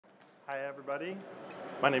Hi everybody,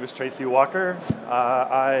 my name is Tracy Walker.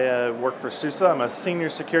 I work for SUSE. I'm a senior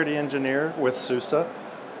security engineer with SUSE.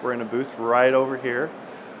 We're in a booth right over here.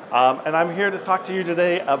 And I'm here to talk to you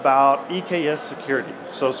today about EKS security.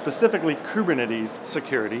 So specifically Kubernetes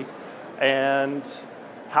security and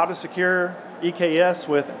how to secure EKS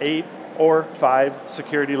with 8 or 5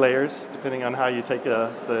 security layers, depending on how you take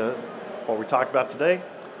what we talk about today.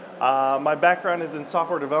 My background is in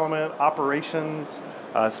software development, operations.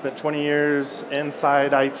 Spent 20 years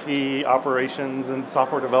inside IT, operations and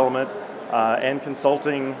software development, and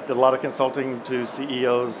consulting. Did a lot of consulting to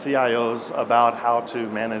CEOs, CIOs about how to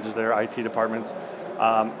manage their IT departments.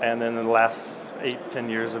 And then in the last 8-10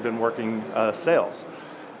 years, I've been working sales.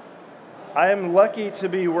 I am lucky to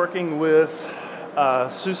be working with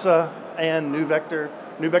SUSE and NeuVector.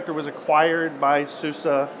 NeuVector was acquired by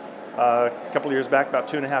SUSE a couple of years back, about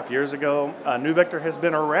 2.5 years ago. NeuVector has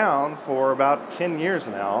been around for about 10 years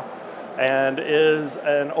now and is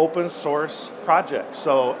an open source project.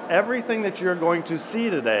 So everything that you're going to see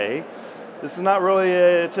today, this is not really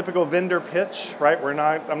a typical vendor pitch, right?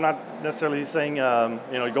 I'm not necessarily saying,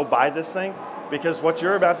 go buy this thing, because what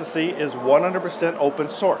you're about to see is 100% open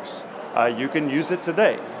source. You can use it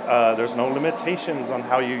today. There's no limitations on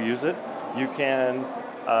how you use it. You can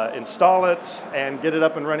install it and get it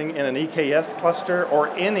up and running in an EKS cluster or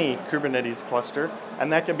any Kubernetes cluster,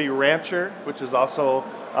 and that can be Rancher, which is also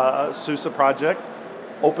a SUSE project,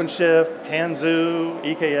 OpenShift, Tanzu,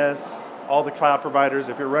 EKS, all the cloud providers.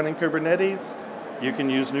 If you're running Kubernetes, you can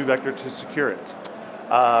use NeuVector to secure it.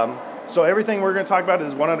 So everything we're going to talk about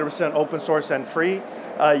is 100% open source and free.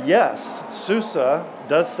 Yes, SUSE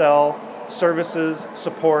does sell services,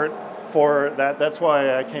 support for that. That's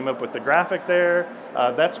why I came up with the graphic there.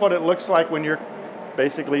 That's what it looks like when you're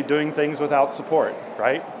basically doing things without support,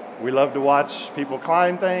 right? We love to watch people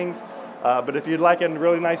climb things, but if you'd like a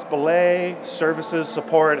really nice belay, services,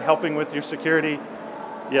 support, helping with your security,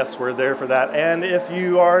 yes, we're there for that. And if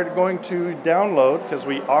you are going to download, because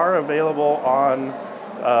we are available on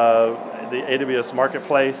the AWS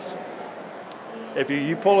Marketplace, if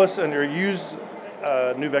you pull us and you use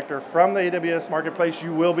NeuVector from the AWS Marketplace,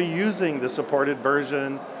 you will be using the supported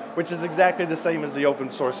version, which is exactly the same as the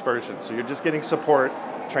open source version. So you're just getting support,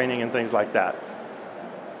 training, and things like that.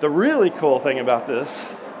 The really cool thing about this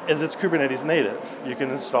is it's Kubernetes native. You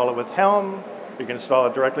can install it with Helm. You can install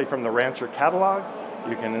it directly from the Rancher catalog.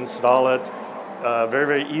 You can install it very,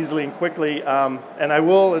 very easily and quickly. And I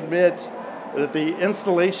will admit that the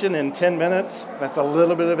installation in 10 minutes, that's a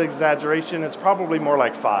little bit of exaggeration. It's probably more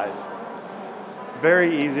like 5.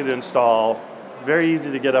 Very easy to install, very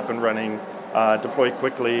easy to get up and running, deploy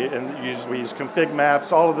quickly, and we use config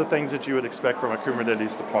maps, all of the things that you would expect from a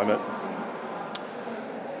Kubernetes deployment.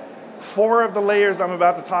 4 of the layers I'm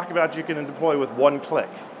about to talk about you can deploy with one click,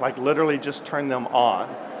 like literally just turn them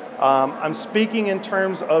on. I'm speaking in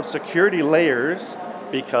terms of security layers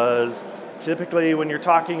because typically when you're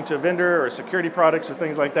talking to a vendor or security products or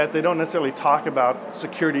things like that, they don't necessarily talk about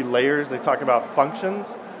security layers, they talk about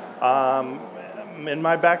functions. In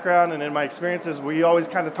my background and in my experiences, we always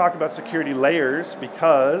kind of talk about security layers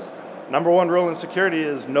because number one rule in security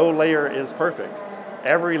is no layer is perfect.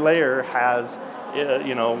 Every layer has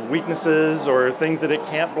weaknesses or things that it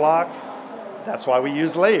can't block. That's why we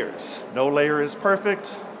use layers. No layer is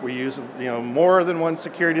perfect. We use more than one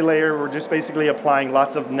security layer. We're just basically applying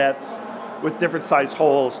lots of nets with different size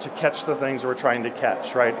holes to catch the things we're trying to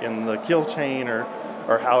catch, right, in the kill chain or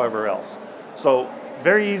however else. So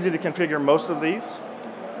very easy to configure most of these.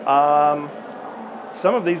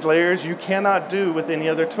 Some of these layers you cannot do with any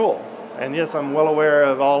other tool. And yes, I'm well aware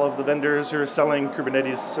of all of the vendors who are selling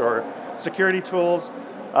Kubernetes or security tools,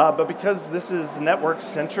 but because this is network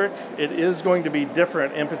centric, it is going to be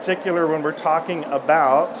different, in particular when we're talking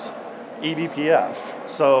about eBPF.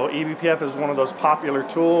 So eBPF is one of those popular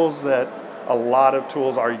tools that a lot of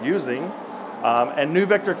tools are using, and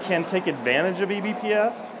NeuVector can take advantage of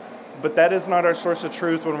eBPF, but that is not our source of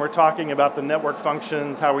truth when we're talking about the network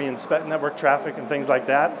functions, how we inspect network traffic and things like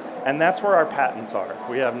that. And that's where our patents are.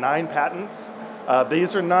 We have 9 patents.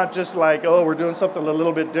 These are not just like, oh, we're doing something a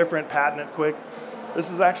little bit different, patent it quick. This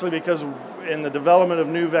is actually because in the development of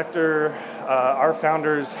NeuVector, our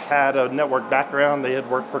founders had a network background. They had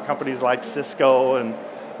worked for companies like Cisco and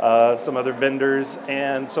some other vendors.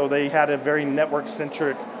 And so they had a very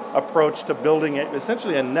network-centric approach to building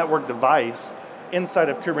essentially a network device inside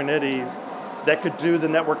of Kubernetes that could do the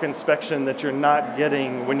network inspection that you're not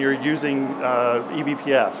getting when you're using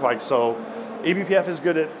eBPF. So eBPF is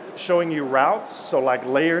good at showing you routes, so like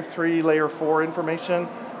layer 3, layer 4 information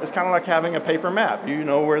is kind of like having a paper map. You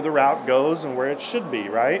know where the route goes and where it should be,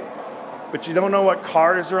 right? but you don't know what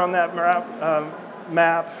cars are on that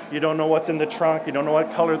map. You don't know what's in the trunk. You don't know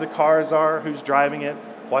what color the cars are, who's driving it,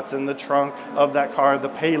 what's in the trunk of that car, the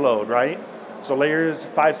payload, right? So layers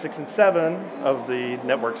 5, 6, and 7 of the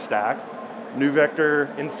network stack,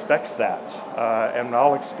 NuVector inspects that. And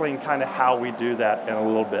I'll explain kind of how we do that in a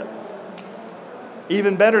little bit.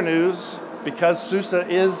 Even better news, because SUSE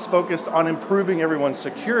is focused on improving everyone's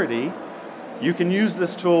security, you can use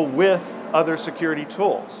this tool with other security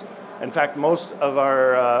tools. In fact, most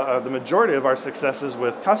of the majority of our successes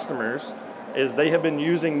with customers is they have been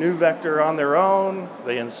using NuVector on their own.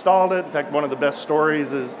 They installed it. In fact, one of the best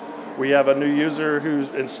stories is we have a new user who's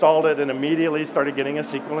installed it and immediately started getting a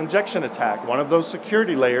SQL injection attack. One of those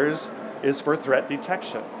security layers is for threat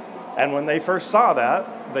detection. And when they first saw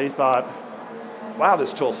that, they thought, wow,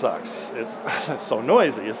 this tool sucks. It's so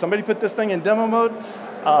noisy. Has somebody put this thing in demo mode?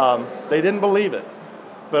 They didn't believe it.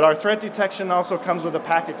 But our threat detection also comes with a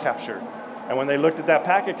packet capture. And when they looked at that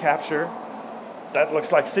packet capture, that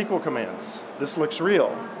looks like SQL commands. This looks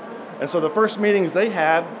real. And so the first meetings they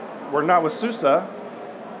had were not with SUSE,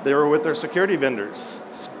 they were with their security vendors,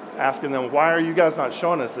 asking them, why are you guys not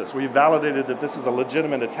showing us this? We validated that this is a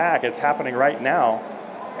legitimate attack. It's happening right now,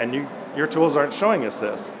 and your tools aren't showing us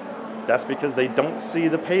this. That's because they don't see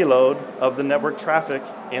the payload of the network traffic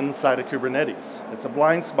inside of Kubernetes. It's a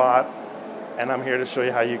blind spot, and I'm here to show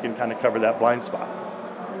you how you can kind of cover that blind spot.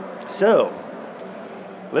 So,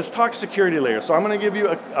 let's talk security layers. So I'm going to give you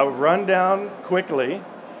a rundown quickly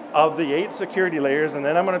of the 8 security layers, and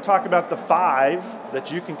then I'm going to talk about the 5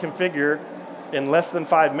 that you can configure in less than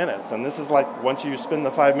 5 minutes. And this is like once you spend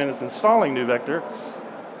the 5 minutes installing NuVector,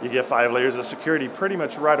 you get 5 layers of security pretty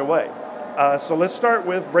much right away. So let's start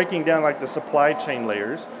with breaking down like the supply chain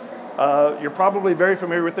layers. You're probably very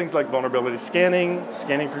familiar with things like vulnerability scanning,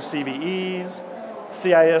 scanning for CVEs,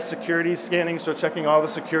 CIS security scanning, so checking all the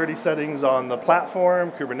security settings on the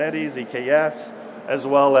platform, Kubernetes, EKS, as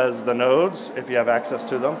well as the nodes, if you have access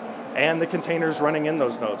to them, and the containers running in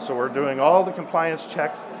those nodes. So we're doing all the compliance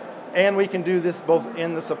checks, and we can do this both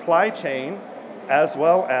in the supply chain as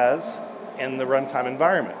well as in the runtime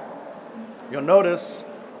environment. You'll notice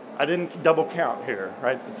I didn't double count here,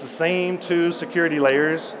 right? It's the same 2 security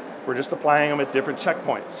layers. We're just applying them at different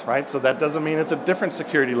checkpoints, right? So that doesn't mean it's a different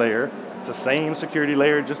security layer. It's the same security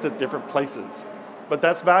layer, just at different places. But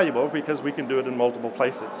that's valuable because we can do it in multiple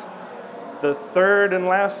places. The third and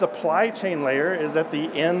last supply chain layer is at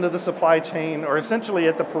the end of the supply chain, or essentially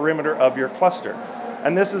at the perimeter of your cluster.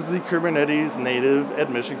 And this is the Kubernetes native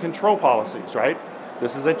admission control policies, right?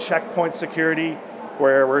 This is a checkpoint security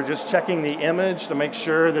where we're just checking the image to make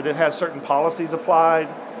sure that it has certain policies applied.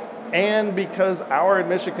 And because our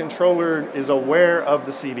admission controller is aware of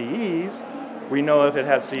the CVEs, we know if it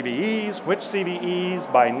has CVEs, which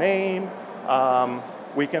CVEs by name.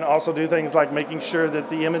 We can also do things like making sure that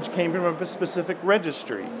the image came from a specific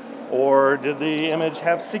registry, or did the image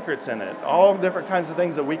have secrets in it? All different kinds of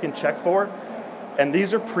things that we can check for. And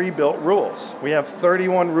these are pre-built rules. We have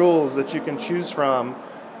 31 rules that you can choose from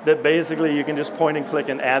that basically you can just point and click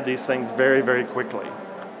and add these things very, very quickly.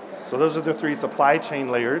 So those are the 3 supply chain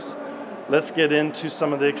layers. Let's get into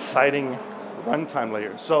some of the exciting runtime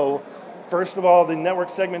layers. So first of all, the network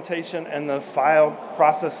segmentation and the file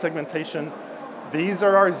process segmentation, these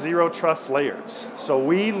are our zero trust layers. So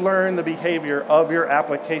we learn the behavior of your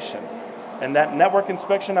application. And that network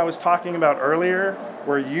inspection I was talking about earlier,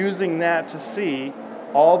 we're using that to see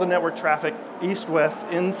all the network traffic east-west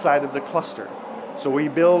inside of the cluster. So we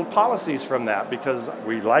build policies from that because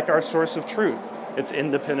we like our source of truth. It's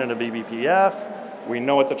independent of eBPF. We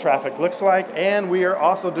know what the traffic looks like, and we are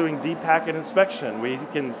also doing deep packet inspection. We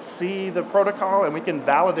can see the protocol, and we can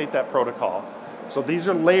validate that protocol. So these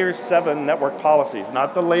are layer 7 network policies,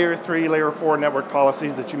 not the layer 3, layer 4 network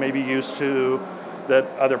policies that you may be used to, that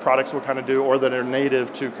other products will kind of do, or that are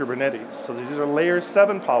native to Kubernetes. So these are layer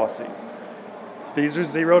 7 policies. These are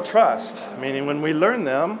zero trust, meaning when we learn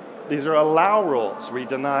them, these are allow rules. We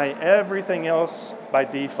deny everything else by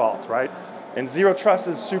default, right? And zero trust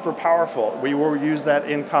is super powerful. We will use that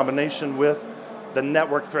in combination with the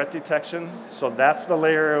network threat detection. So that's the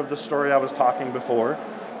layer of the story I was talking before.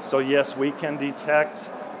 So yes, we can detect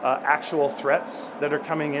actual threats that are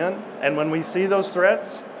coming in. And when we see those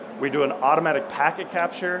threats, we do an automatic packet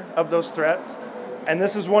capture of those threats. And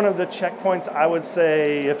this is one of the checkpoints I would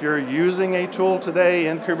say if you're using a tool today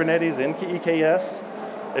in Kubernetes, in EKS,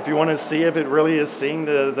 if you want to see if it really is seeing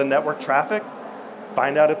the network traffic,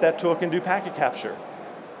 find out if that tool can do packet capture.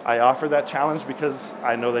 I offer that challenge because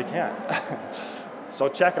I know they can. So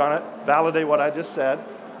check on it, validate what I just said.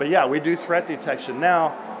 But yeah, we do threat detection.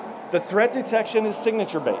 Now, The threat detection is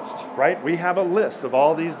signature-based, right? We have a list of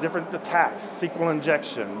all these different attacks, SQL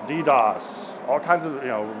injection, DDoS, all kinds of,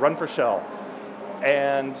 run for shell.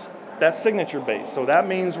 And that's signature-based. So that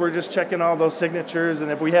means we're just checking all those signatures, and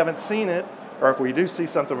if we haven't seen it, or if we do see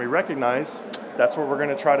something we recognize, that's what we're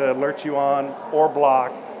going to try to alert you on or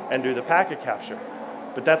block and do the packet capture.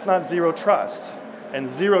 But that's not zero trust. And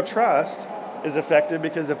zero trust is effective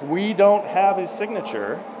because if we don't have a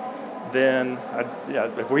signature, then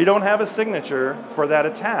if we don't have a signature for that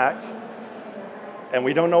attack and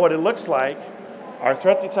we don't know what it looks like, our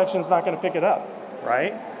threat detection is not going to pick it up,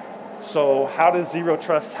 right? So how does zero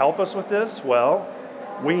trust help us with this? Well,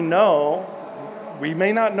 we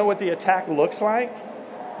may not know what the attack looks like,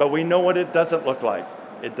 but we know what it doesn't look like.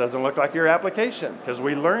 It doesn't look like your application because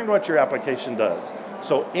we learned what your application does.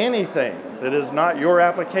 So anything that is not your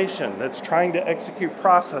application that's trying to execute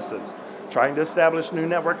processes, trying to establish new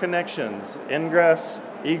network connections, ingress,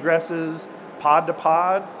 egresses, pod to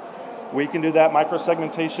pod, we can do that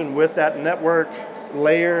microsegmentation with that network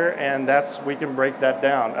layer, and we can break that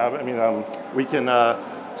down. We can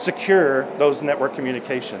secure those network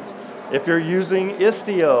communications. If you're using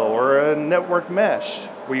Istio or a network mesh,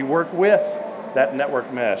 we work with that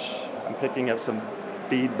network mesh. I'm picking up some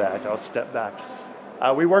feedback, I'll step back.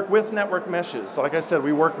 We work with network meshes. So like I said,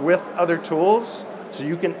 we work with other tools, so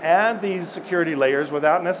you can add these security layers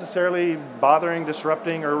without necessarily bothering,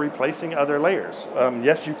 disrupting, or replacing other layers.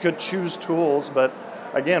 Yes, you could choose tools, but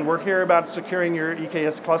again, we're here about securing your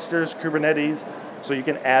EKS clusters, Kubernetes, so you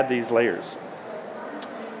can add these layers.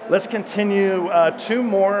 Let's continue 2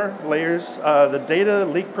 more layers, the data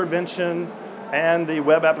leak prevention and the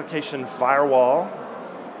web application firewall.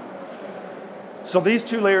 So these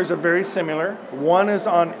 2 layers are very similar. One is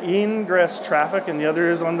on ingress traffic and the other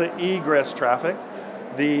is on the egress traffic.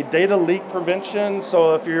 The data leak prevention,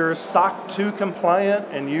 so if you're SOC 2 compliant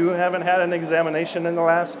and you haven't had an examination in the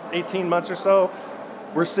last 18 months or so,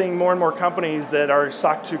 we're seeing more and more companies that are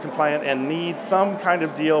SOC 2 compliant and need some kind of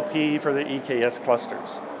DLP for the EKS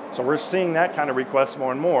clusters. So we're seeing that kind of request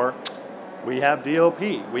more and more. We have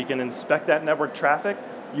DLP. We can inspect that network traffic.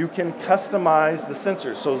 You can customize the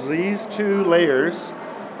sensors. So these 2 layers,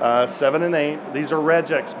 7 and 8, these are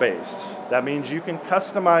regex based. That means you can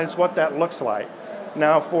customize what that looks like.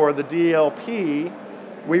 Now for the DLP,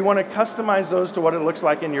 we want to customize those to what it looks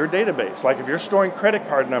like in your database. Like if you're storing credit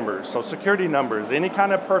card numbers, so security numbers, any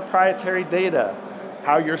kind of proprietary data,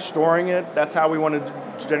 how you're storing it, that's how we want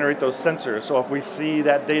to generate those sensors. So if we see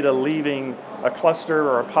that data leaving a cluster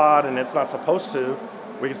or a pod and it's not supposed to,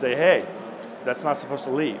 we can say, hey, that's not supposed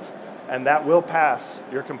to leave. And that will pass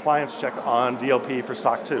your compliance check on DLP for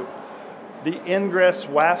SOC 2. The ingress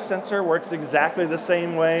WAF sensor works exactly the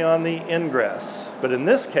same way on the ingress. But in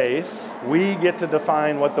this case, we get to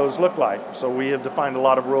define what those look like. So we have defined a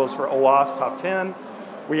lot of rules for OAuth top 10.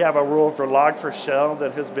 We have a rule for log4shell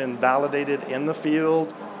that has been validated in the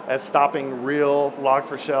field as stopping real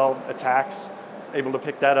log4shell attacks, able to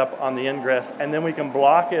pick that up on the ingress. And then we can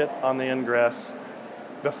block it on the ingress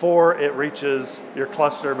before it reaches your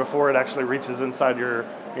cluster, before it actually reaches inside your,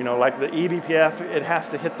 like the eBPF, it has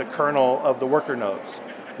to hit the kernel of the worker nodes.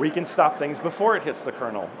 We can stop things before it hits the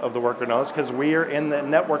kernel of the worker nodes because we are in the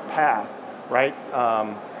network path, right?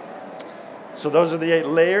 So those are the 8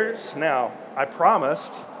 layers. Now, I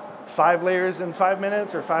promised 5 layers in 5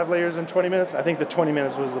 minutes or 5 layers in 20 minutes. I think the 20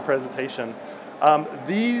 minutes was the presentation.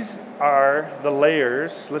 These are the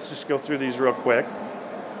layers. Let's just go through these real quick.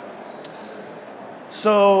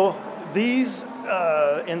 So these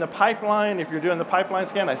in the pipeline, if you're doing the pipeline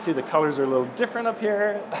scan, I see the colors are a little different up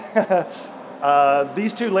here.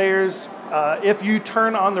 These 2 layers, if you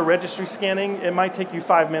turn on the registry scanning, it might take you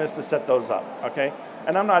 5 minutes to set those up, okay?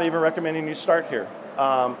 And I'm not even recommending you start here.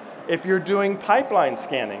 If you're doing pipeline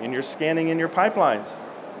scanning and you're scanning in your pipelines,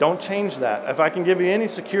 don't change that. If I can give you any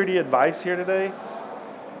security advice here today,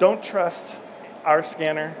 don't trust our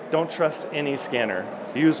scanner, don't trust any scanner.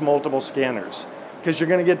 Use multiple scanners, because you're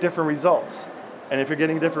going to get different results. And if you're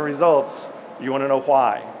getting different results, you want to know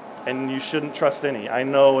why. And you shouldn't trust any. I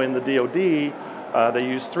know in the DoD, they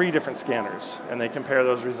use 3 different scanners, and they compare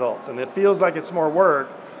those results. And it feels like it's more work,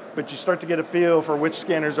 but you start to get a feel for which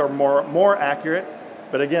scanners are more accurate.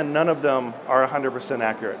 But again, none of them are 100%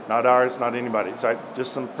 accurate. Not ours, not anybody's. Right?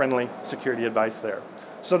 Just some friendly security advice there.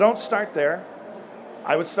 So don't start there.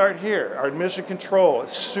 I would start here. Our admission control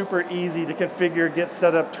is super easy to configure, get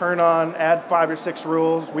set up, turn on, add 5 or 6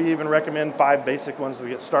 rules. We even recommend 5 basic ones to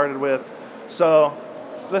get started with. So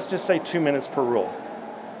let's just say 2 minutes per rule.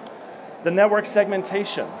 The network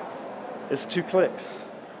segmentation is 2 clicks.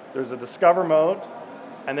 There's a discover mode,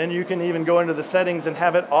 And then you can even go into the settings and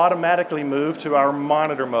have it automatically move to our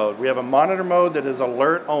monitor mode. We have a monitor mode that is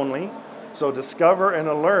alert only. So discover and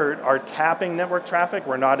alert are tapping network traffic.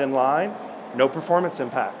 We're not in line. No performance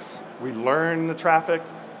impacts. We learn the traffic.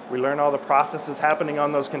 We learn all the processes happening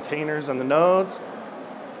on those containers and the nodes.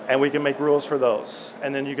 And we can make rules for those.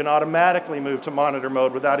 And then you can automatically move to monitor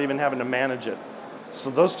mode without even having to manage it. So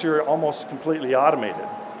those two are almost completely automated.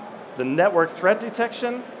 The network threat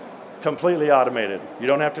detection, completely automated. You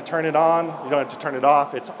don't have to turn it on, you don't have to turn it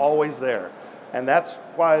off, it's always there. And that's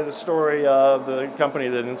why the story of the company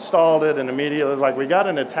that installed it and immediately was like, we got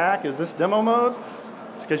an attack, is this demo mode?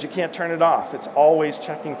 It's because you can't turn it off. It's always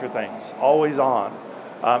checking for things, always on.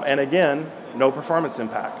 And again, no performance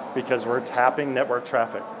impact because we're tapping network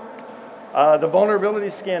traffic. The vulnerability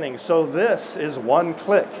scanning, so this is one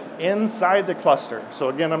click inside the cluster. So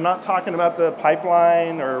again, I'm not talking about the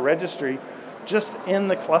pipeline or registry, just in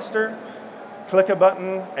the cluster, click a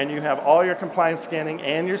button and you have all your compliance scanning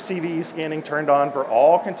and your CVE scanning turned on for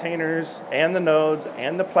all containers and the nodes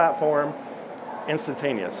and the platform,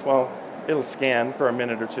 instantaneous. Well, it'll scan for a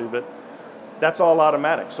minute or two, but that's all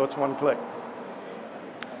automatic, so it's one click.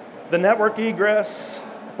 The network egress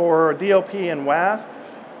for DLP and WAF,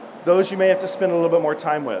 those you may have to spend a little bit more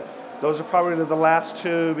time with. Those are probably the last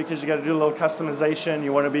two because you got to do a little customization.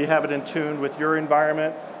 You want to have it in tune with your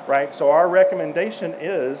environment, right? So our recommendation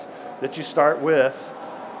is that you start with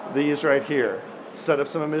these right here. Set up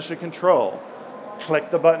some emission control. Click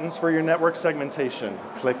the buttons for your network segmentation.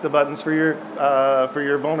 Click the buttons for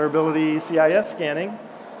your vulnerability CIS scanning.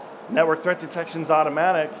 Network threat detection's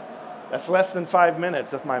automatic. That's less than 5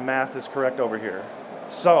 minutes if my math is correct over here.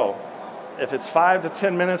 So if it's 5 to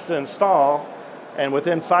 10 minutes to install, and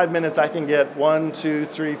within 5 minutes I can get 1, 2,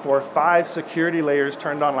 3, 4, 5 security layers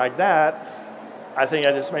turned on like that, I think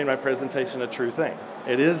I just made my presentation a true thing.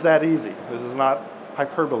 It is that easy. This is not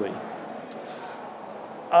hyperbole.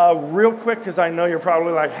 Real quick, because I know you're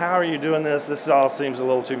probably like, how are you doing this? This all seems a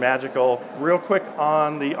little too magical. Real quick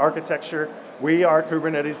on the architecture, we are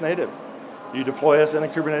Kubernetes native. You deploy us in a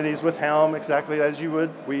Kubernetes with Helm exactly as you would.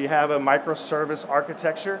 We have a microservice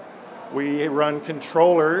architecture. We run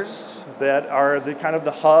controllers that are the kind of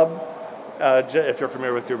the hub. If you're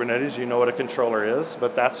familiar with Kubernetes, you know what a controller is,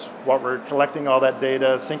 but that's what we're collecting all that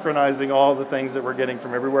data, synchronizing all the things that we're getting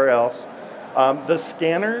from everywhere else. The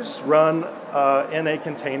scanners run in a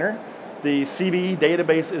container. The CVE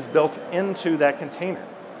database is built into that container.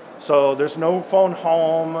 So there's no phone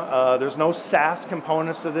home, there's no SaaS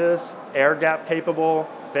components to this, air gap capable,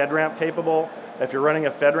 FedRAMP capable. If you're running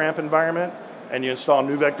a FedRAMP environment, and you install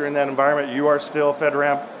NuVector in that environment, you are still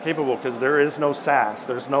FedRAMP capable because there is no SaaS,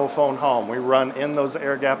 there's no phone home. We run in those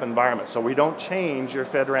air gap environments, so we don't change your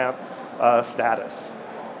FedRAMP status.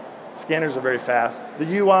 Scanners are very fast.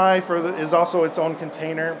 The UI is also its own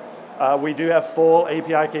container. We do have full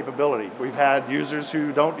API capability. We've had users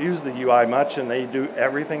who don't use the UI much and they do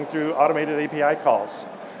everything through automated API calls.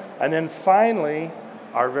 And then finally,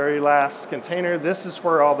 our very last container, this is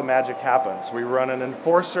where all the magic happens. We run an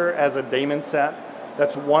enforcer as a daemon set.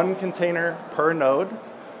 That's one container per node,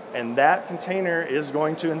 and that container is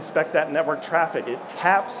going to inspect that network traffic. It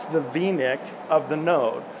taps the VNIC of the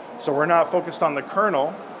node. So we're not focused on the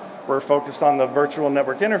kernel, we're focused on the virtual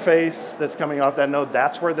network interface that's coming off that node.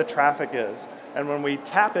 That's where the traffic is. And when we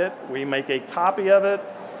tap it, we make a copy of it.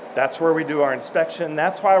 That's where we do our inspection.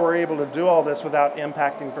 That's why we're able to do all this without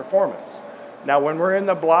impacting performance. Now, when we're in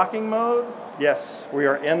the blocking mode, yes, we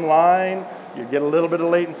are in line. You get a little bit of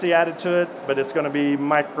latency added to it, but it's going to be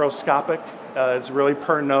microscopic. It's really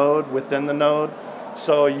per node within the node.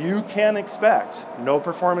 So you can expect no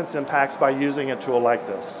performance impacts by using a tool like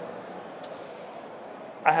this.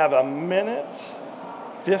 I have a minute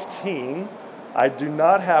 15. I do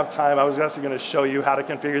not have time. I was actually going to show you how to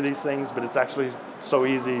configure these things, but it's actually so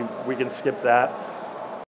easy, we can skip that.